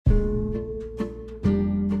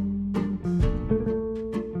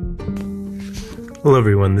Hello,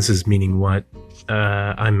 everyone. This is Meaning What.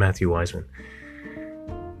 I'm Matthew Wiseman.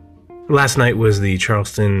 Last night was the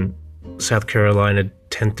Charleston, South Carolina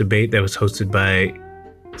 10th debate that was hosted by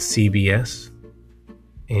CBS,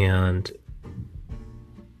 and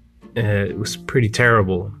it was pretty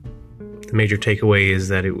terrible. The major takeaway is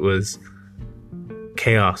that it was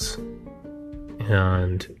chaos,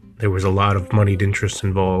 and there was a lot of moneyed interest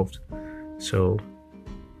involved. So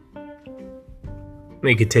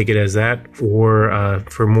you could take it as that, or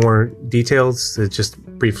for more details, just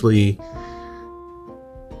briefly,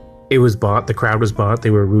 it was bought. The crowd was bought. They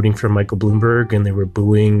were rooting for Michael Bloomberg, and they were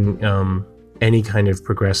booing any kind of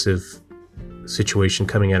progressive situation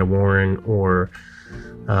coming out of Warren or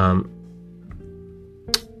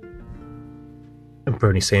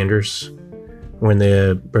Bernie Sanders. When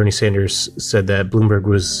Bernie Sanders said that Bloomberg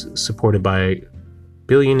was supported by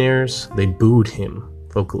billionaires, they booed him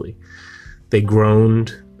vocally. They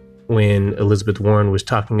groaned when Elizabeth Warren was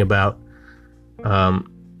talking about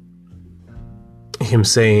him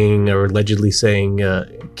saying, or allegedly saying,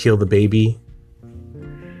 kill the baby,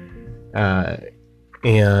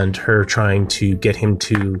 and her trying to get him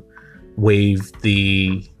to waive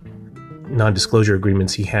the non-disclosure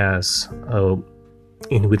agreements he has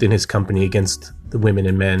within his company against the women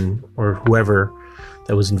and men or whoever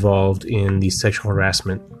that was involved in the sexual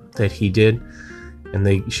harassment that he did.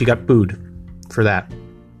 And she got booed for that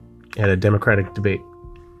at a Democratic debate.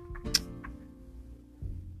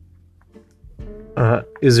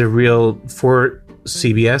 Is a real, for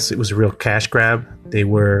CBS, it was a real cash grab. They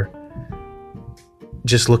were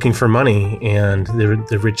just looking for money, and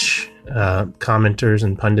the rich commenters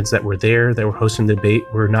and pundits that were there, that were hosting the debate,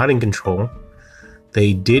 were not in control.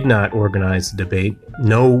 They did not organize the debate.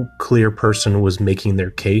 No clear person was making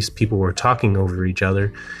their case. People were talking over each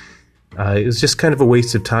other. It was just kind of a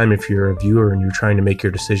waste of time if you're a viewer and you're trying to make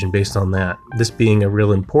your decision based on that. This being a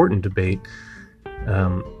real important debate,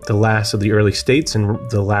 the last of the early states and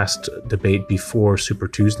the last debate before Super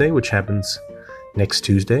Tuesday, which happens next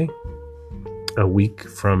Tuesday, a week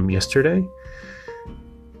from yesterday.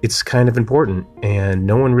 It's kind of important, and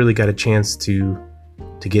no one really got a chance to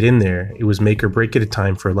get in there. It was make or break at a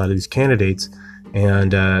time for a lot of these candidates,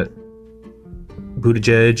 and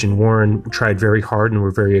Buttigieg and Warren tried very hard and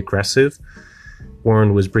were very aggressive.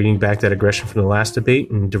 Warren was bringing back that aggression from the last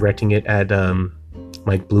debate and directing it at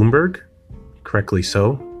Mike Bloomberg, correctly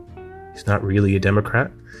so. He's not really a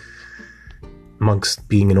Democrat, amongst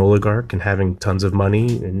being an oligarch and having tons of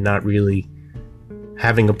money and not really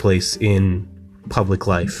having a place in public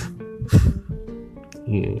life.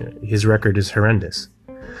 His record is horrendous.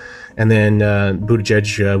 And then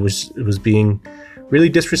Buttigieg was being really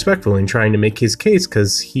disrespectful in trying to make his case,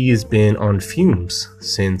 because he has been on fumes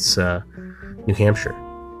since New Hampshire.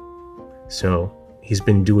 So he's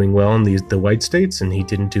been doing well in the white states, and he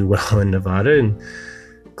didn't do well in Nevada. And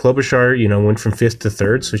Klobuchar, went from 5th to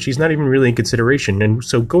 3rd, so she's not even really in consideration. And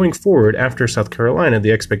so going forward after South Carolina,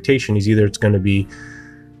 the expectation is either it's going to be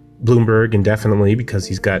Bloomberg indefinitely because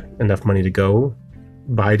he's got enough money to go.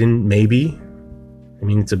 Biden, maybe. I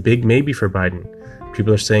mean, it's a big maybe for Biden.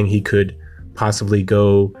 People are saying he could possibly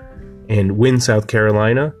go and win South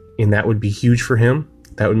Carolina, and that would be huge for him.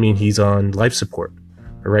 That would mean he's on life support.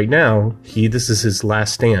 But right now, this is his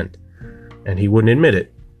last stand, and he wouldn't admit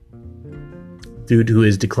it. Due to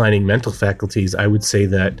his declining mental faculties, I would say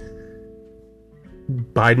that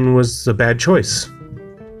Biden was a bad choice.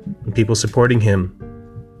 And people supporting him,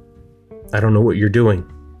 I don't know what you're doing.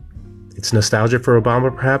 It's nostalgia for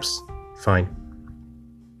Obama, perhaps? Fine.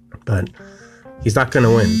 But he's not going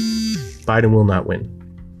to win. Biden will not win.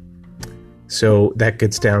 So that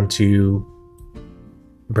gets down to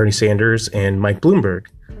Bernie Sanders and Mike Bloomberg.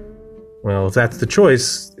 Well, if that's the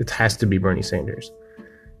choice, it has to be Bernie Sanders.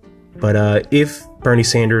 But if Bernie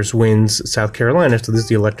Sanders wins South Carolina, so this is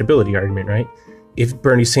the electability argument, right? If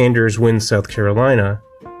Bernie Sanders wins South Carolina,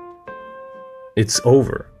 it's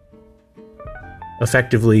over.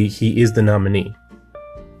 Effectively, he is the nominee.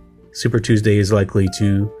 Super Tuesday is likely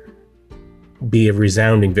to be a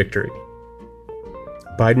resounding victory.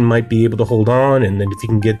 Biden might be able to hold on, and then if you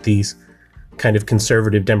can get these kind of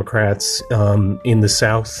conservative Democrats in the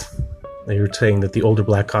South, they were saying that the older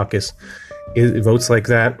Black Caucus votes like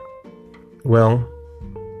that, well,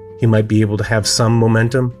 he might be able to have some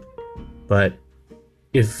momentum. But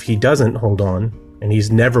if he doesn't hold on, and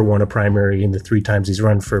he's never won a primary in the 3 times he's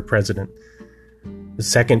run for president, the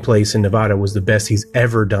second place in Nevada was the best he's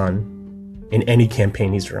ever done in any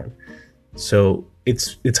campaign he's run. So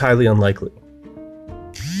it's highly unlikely.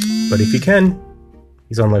 But if he can,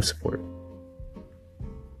 he's on life support.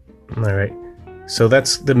 All right. So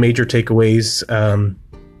that's the major takeaways.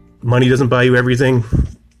 money doesn't buy you everything.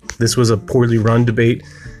 This was a poorly run debate,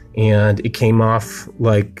 and it came off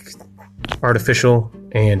like artificial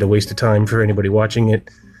and a waste of time for anybody watching it.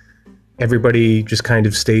 Everybody just kind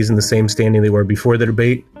of stays in the same standing they were before the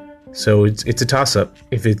debate. So it's a toss-up.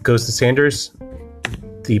 If it goes to Sanders,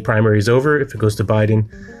 the primary is over. If it goes to Biden,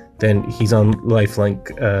 then he's on lifeline.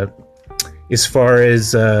 As far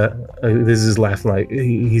as this is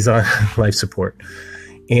he's on life support.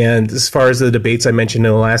 And as far as the debates I mentioned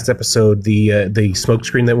in the last episode, the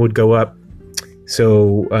smokescreen that would go up.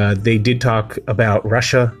 So they did talk about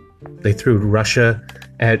Russia. They threw Russia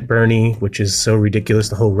at Bernie, which is so ridiculous.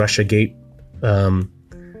 The whole Russiagate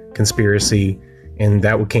conspiracy, and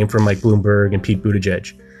that came from Mike Bloomberg and Pete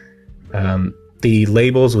Buttigieg. The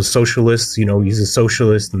labels was socialists. You know, he's a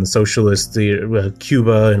socialist, and the socialists,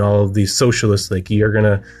 Cuba, and all of these socialists. Like, you're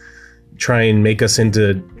gonna try and make us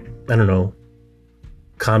into, I don't know,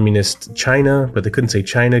 communist China, but they couldn't say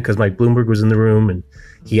China because Mike Bloomberg was in the room, and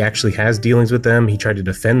he actually has dealings with them. He tried to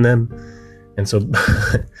defend them, and so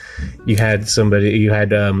you had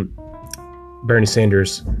Bernie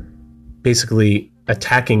Sanders basically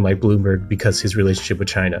attacking Mike Bloomberg because his relationship with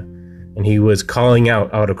China, and he was calling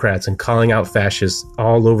out autocrats and calling out fascists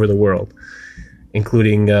all over the world,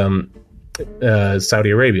 including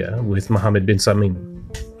Saudi Arabia with Mohammed bin Salman.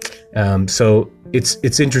 So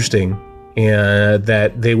it's interesting. And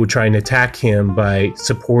that they would try and attack him by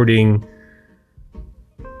supporting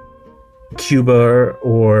Cuba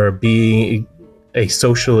or being a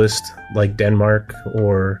socialist like Denmark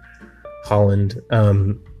or Holland.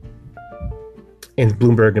 And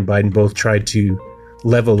Bloomberg and Biden both tried to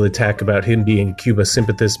level the attack about him being a Cuba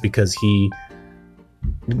sympathist because he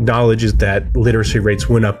acknowledges that literacy rates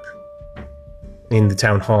went up in the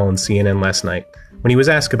town hall on CNN last night. When he was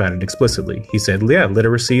asked about it explicitly, he said, yeah,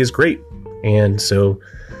 literacy is great. And so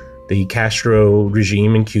the Castro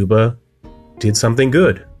regime in Cuba did something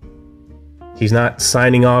good. He's not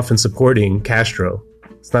signing off and supporting Castro.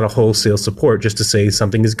 It's not a wholesale support just to say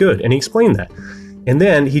something is good. And he explained that. And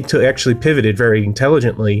then he actually pivoted very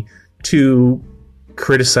intelligently to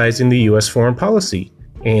criticizing the U.S. foreign policy.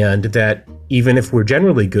 And that even if we're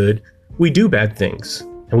generally good, we do bad things.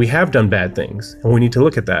 And we have done bad things. And we need to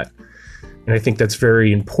look at that. And I think that's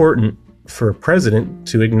very important for a president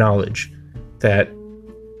to acknowledge that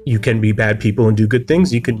you can be bad people and do good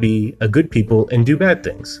things. You can be a good people and do bad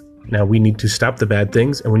things. Now we need to stop the bad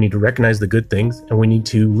things, and we need to recognize the good things, and we need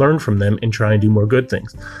to learn from them and try and do more good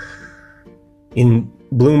things.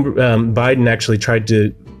 Biden actually tried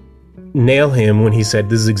to nail him when he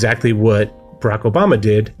said this is exactly what Barack Obama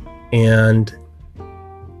did. And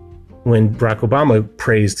when Barack Obama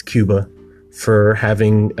praised Cuba for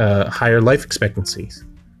having higher life expectancies.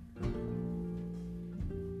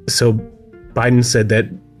 So Biden said that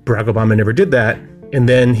Barack Obama never did that, and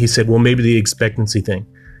then he said, well, maybe the expectancy thing.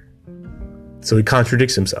 So he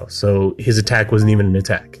contradicts himself. So his attack wasn't even an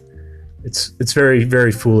attack. It's very,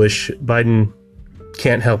 very foolish. Biden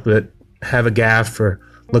can't help but have a gaffe or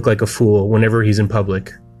look like a fool whenever he's in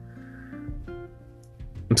public.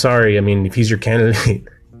 I'm sorry. I mean, if he's your candidate,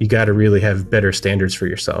 you got to really have better standards for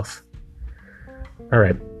yourself. All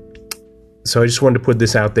right. So I just wanted to put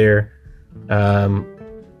this out there.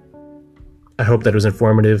 I hope that was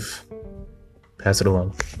informative. Pass it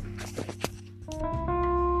along.